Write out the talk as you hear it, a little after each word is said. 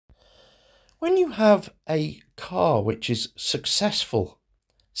When you have a car which is successful,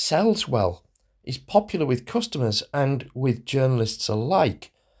 sells well, is popular with customers and with journalists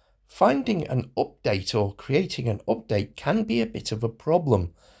alike, finding an update or creating an update can be a bit of a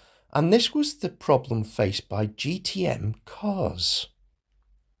problem. And this was the problem faced by GTM cars.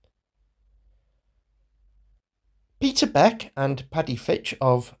 Peter Beck and Paddy Fitch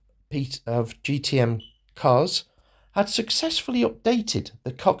of GTM cars had successfully updated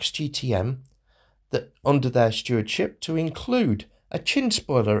the Cox GTM under their stewardship to include a chin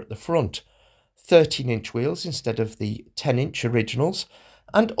spoiler at the front, 13-inch wheels instead of the 10-inch originals,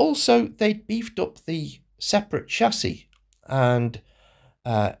 and also they'd beefed up the separate chassis and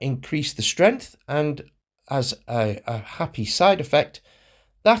increased the strength, and as a happy side effect,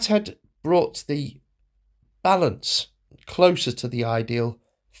 that had brought the balance closer to the ideal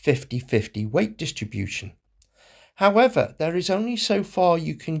 50-50 weight distribution. However, there is only so far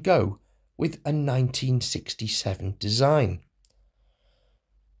you can go with a 1967 design.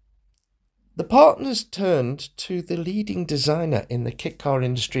 The partners turned to the leading designer in the kit car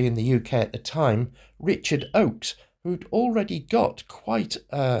industry in the UK at the time, Richard Oakes, who'd already got quite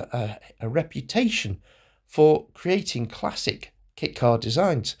a reputation for creating classic kit car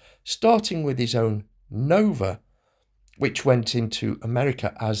designs, starting with his own Nova, which went into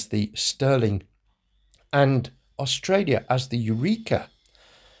America as the Sterling and Australia as the Eureka.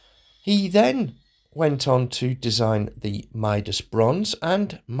 He then went on to design the Midas Bronze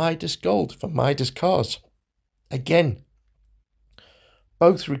and Midas Gold for Midas cars. Again,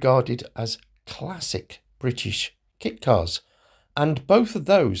 both regarded as classic British kit cars, and both of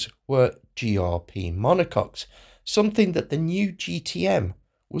those were GRP monocoques, something that the new GTM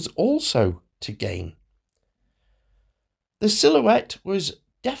was also to gain. The silhouette was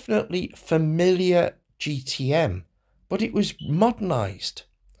definitely familiar GTM, but it was modernised.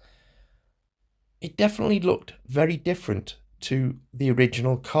 It definitely looked very different to the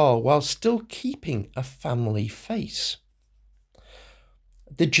original car while still keeping a family face.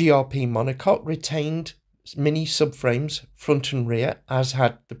 The GRP monocoque retained mini subframes front and rear, as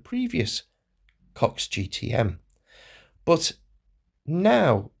had the previous Cox GTM, but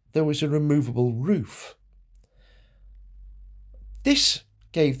now there was a removable roof. This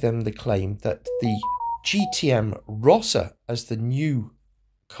gave them the claim that the GTM Rossa, as the new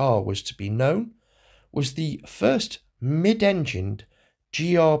car was to be known, was the first mid-engined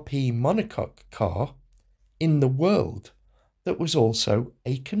GRP monocoque car in the world that was also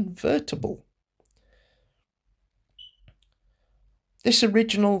a convertible. This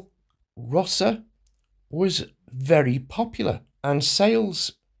original Rossa was very popular, and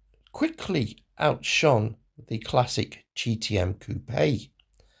sales quickly outshone the classic GTM Coupe.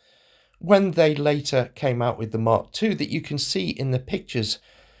 When they later came out with the Mark II that you can see in the pictures,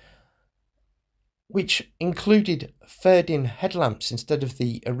 which included faired-in headlamps instead of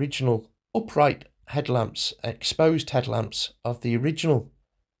the original upright headlamps, exposed headlamps of the original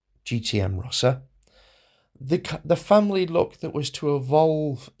GTM Rossa, the family look that was to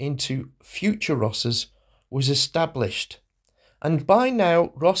evolve into future Rossas was established, and by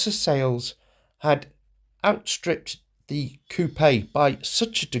now Rossa sales had outstripped the coupe by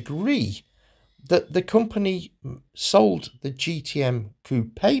such a degree that the company sold the GTM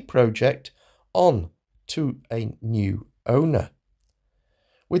Coupe project on to a new owner.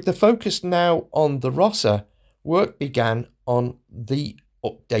 With the focus now on the Rossa, work began on the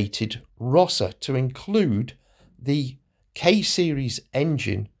updated Rossa to include the K-Series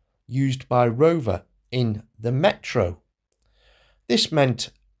engine used by Rover in the Metro. This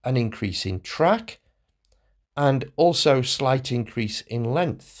meant an increase in track and also slight increase in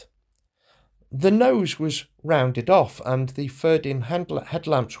length. The nose was rounded off and the faired-in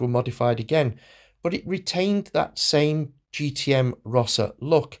headlamps were modified again, but it retained that same GTM Rossa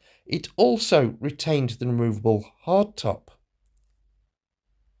look. It also retained the removable hardtop.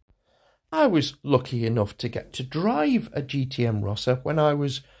 I was lucky enough to get to drive a GTM Rossa when I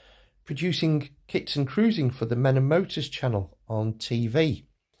was producing Kits and Cruising for the Men and Motors channel on TV,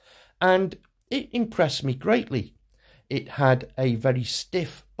 and it impressed me greatly. It had a very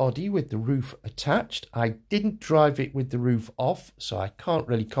stiff body with the roof attached. I didn't drive it with the roof off, so I can't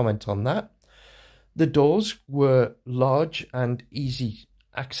really comment on that. The doors were large and easy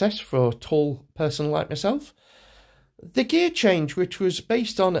access for a tall person like myself. The gear change, which was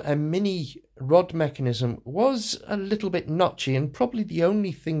based on a mini rod mechanism, was a little bit notchy and probably the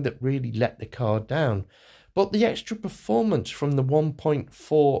only thing that really let the car down. But the extra performance from the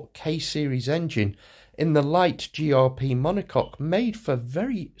 1.4 K-Series engine in the light GRP monocoque made for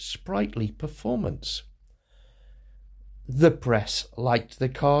very sprightly performance. The press liked the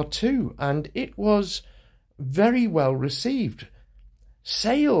car too, and it was very well received.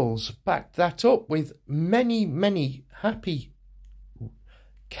 Sales backed that up with many happy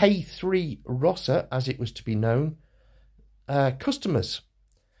K3 Rossa, as it was to be known, customers.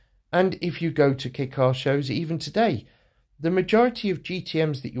 And if you go to Kitcar shows even today, the majority of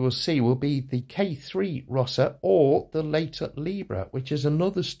GTMs that you will see will be the K3 Rossa or the later Libra, which is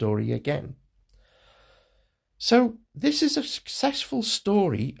another story again. So this is a successful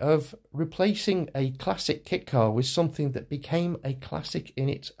story of replacing a classic kit car with something that became a classic in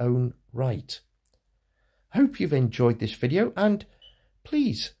its own right. Hope you've enjoyed this video, and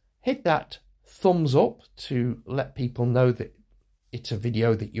please hit that thumbs up to let people know that it's a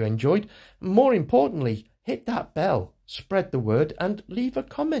video that you enjoyed. More importantly, hit that bell, spread the word, and leave a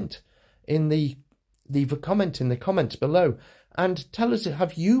comment in the comments below. And tell us,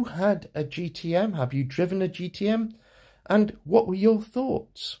 have you had a GTM? Have you driven a GTM? And what were your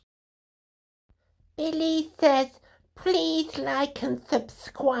thoughts? Billy says, please like and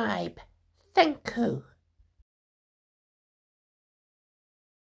subscribe. Thank you.